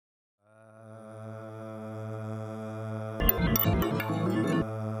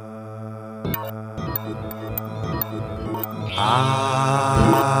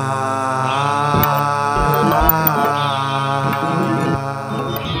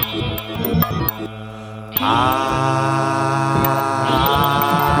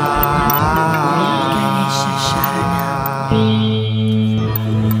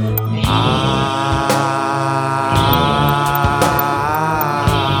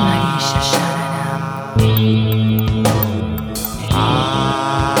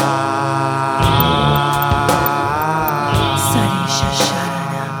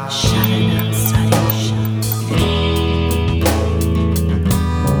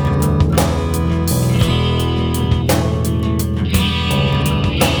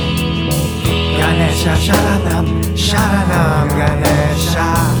Ganesha Sharanam, Sharanam Ganesha.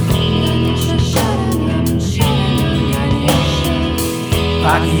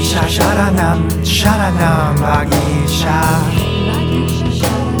 Vagisha Sharanam, Sharanam Vagisha.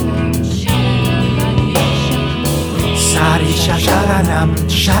 Sarisha Sharanam,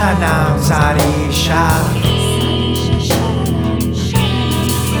 Sharanam Sarisha.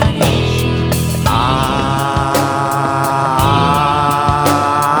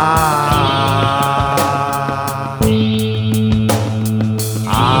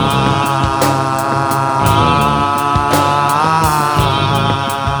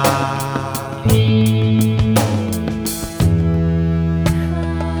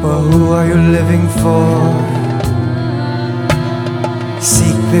 But who are you living for?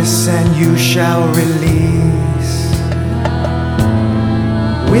 Seek this and you shall release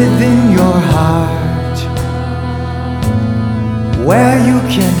within your heart, where you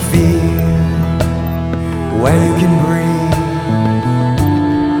can feel, where you can breathe,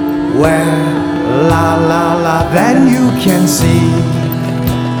 where la la la, then you can see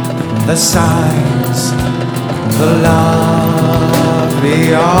the signs, the love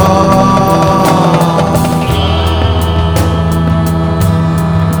beyond.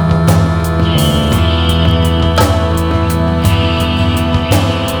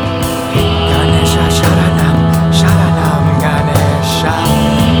 Ganesha Sharanam, Sharanam Ganesha.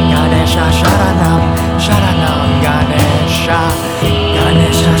 Ganesha Sharanam, Sharanam Ganesha.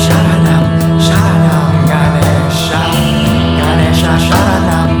 Ganesha Sharanam, Sharanam Ganesha. Ganesha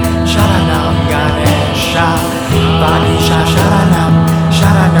Sharanam, Sharanam Ganesha. Vagisha Sharanam,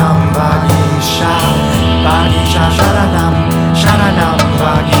 Sharanam Vagisha. Vagisha Sharanam, Sharanam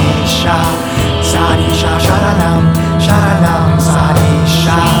Vagisha. Sarisha Sharanam, Sharanam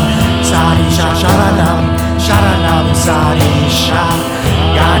Sarisha. Sarisha Sharanam, Sharanam Sarisha.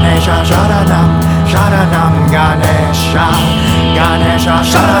 Ganesha Sharanam, Sharanam Ganesha. Ganesha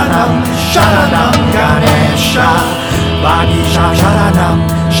Sharanam, Sharanam Ganesha. Vagisha Sharanam,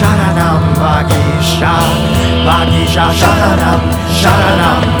 Sharanam Vagisha. Vagisha Sharanam,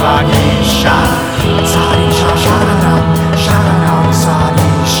 Sharanam Vagisha. Sarisha Sharanam, Sharanam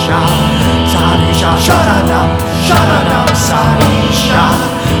Sarisha. Sarisha Sharanam, Sharanam Sarisha.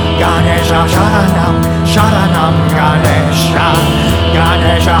 Ganesha Sharanam, Sharanam Ganesha.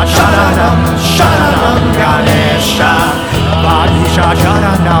 Ganesha Sharanam, Sharanam Ganesha. Vagisha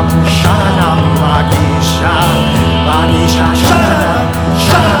Sharanam, Sharanam Vagisha. Vagisha Sharanam,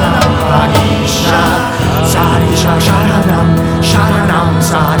 Sharanam Vagisha. Sarisha Sharanam, Sharanam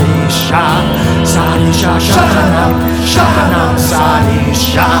Sarisha. Sarisha Sharanam, Sharanam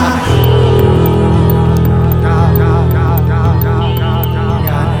Sarisha.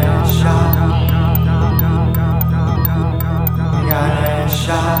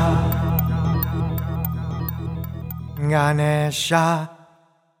 Ganesha, Ganesha.